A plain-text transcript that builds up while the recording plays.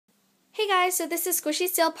Hey guys, so this is Squishy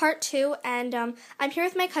Sale Part 2, and I'm here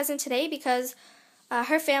with my cousin today because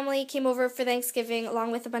her family came over for Thanksgiving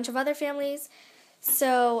along with a bunch of other families.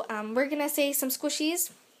 So we're going to say some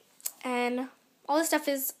squishies, and all this stuff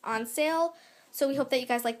is on sale, so we hope that you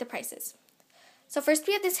guys like the prices. So first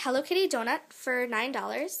we have this Hello Kitty donut for $9.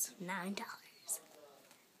 $9.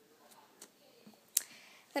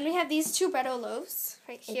 Then we have these two Breado loaves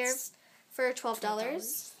right here for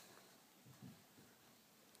 $12.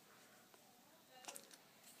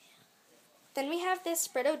 Then we have this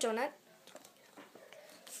Breado donut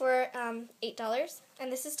for $8,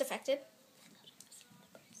 and this is defected.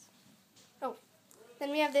 Oh,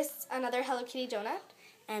 then we have this another Hello Kitty donut,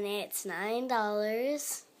 and it's $9.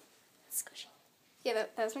 Squishy. Yeah,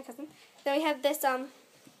 that was my cousin. Then we have this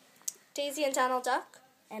Daisy and Donald Duck,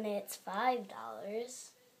 and it's $5.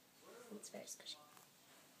 It's very squishy.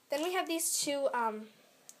 Then we have these two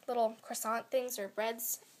little croissant things or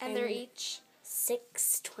breads, and they're each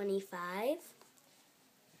 $6.25.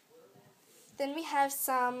 Then we have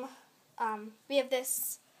some, we have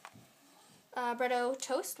this Breado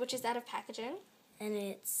toast, which is out of packaging. And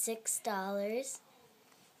it's $6.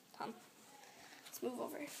 Let's move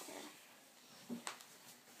over here.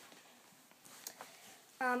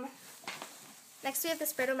 Next we have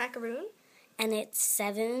this Breado macaroon. And it's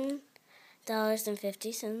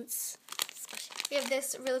 $7.50. We have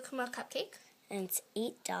this Rilakkuma cupcake. And it's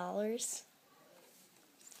 $8.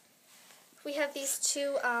 We have these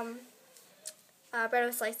two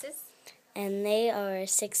Breado slices. And they are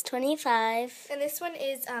 $6.25. And this one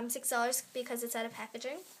is $6 because it's out of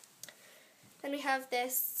packaging. Then we have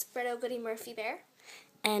this Breado Goody Murphy Bear.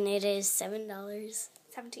 And it is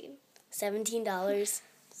 $17.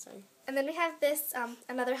 Sorry. And then we have this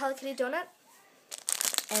another Hello Kitty donut.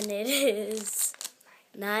 And it is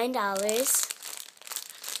 $9.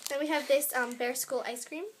 Then we have this Bear School ice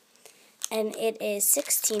cream. And it is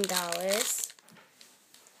 $16.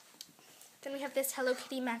 Then we have this Hello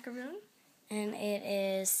Kitty macaroon. And it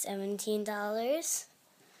is $17.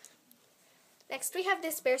 Next we have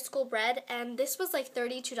this Bear School bread, and this was like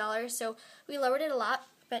 $32, so we lowered it a lot,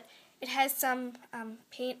 but it has some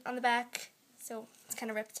paint on the back, so it's kind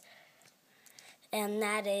of ripped. And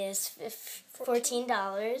that is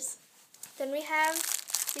 $14. Then we have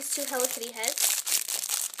these two Hello Kitty heads.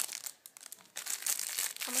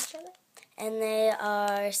 How much are they? And they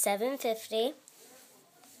are $7.50.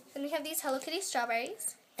 Then we have these Hello Kitty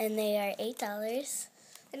strawberries. And they are $8.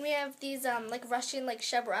 Then we have these like Russian like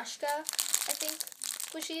shabrashka, I think,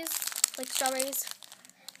 squishies, like strawberries.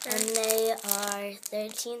 And they are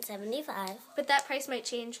 $13.75. But that price might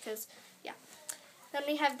change because, yeah. Then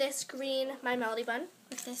we have this green My Melody bun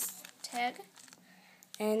with this tag.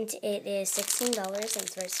 And it is $16 and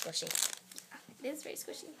it's very squishy. It is very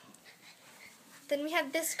squishy. Then we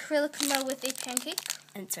have this Rilakkuma with a pancake.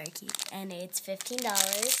 And it's very cute. And it's $15.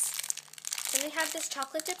 Then we have this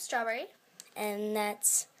chocolate dip strawberry. And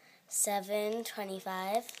that's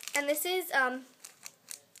 $7.25. And this is,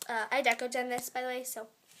 I deco-gen this, by the way, so.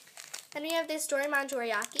 Then we have this Doraemon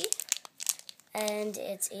dorayaki. And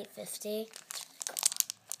it's $8.50.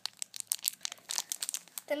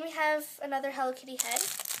 Then we have another Hello Kitty head.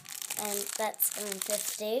 And that's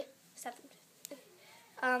 $7.50.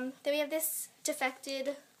 Then we have this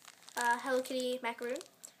defected Hello Kitty macaroon.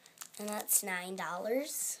 And that's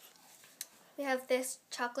 $9. We have this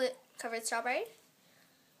chocolate covered strawberry.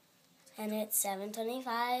 And it's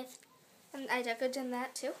 $7.25. And I deco-gen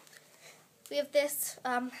that too. We have this,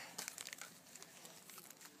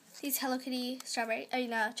 these Hello Kitty cherries.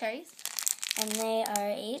 And they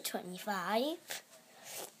are $8.25.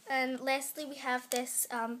 And lastly, we have this,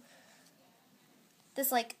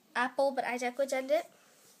 this like apple, but I deco-gened it.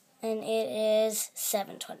 And it is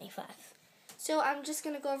 $7.25. So I'm just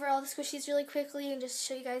going to go over all the squishies really quickly and just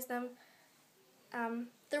show you guys them.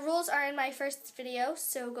 The rules are in my first video,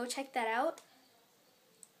 so go check that out.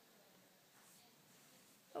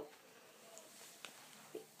 Oh.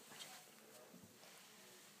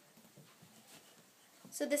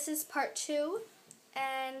 So this is part 2,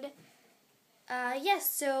 and yes,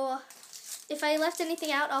 so if I left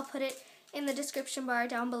anything out, I'll put it in the description bar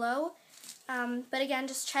down below. But again,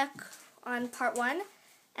 just check on part 1,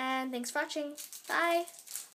 and thanks for watching. Bye!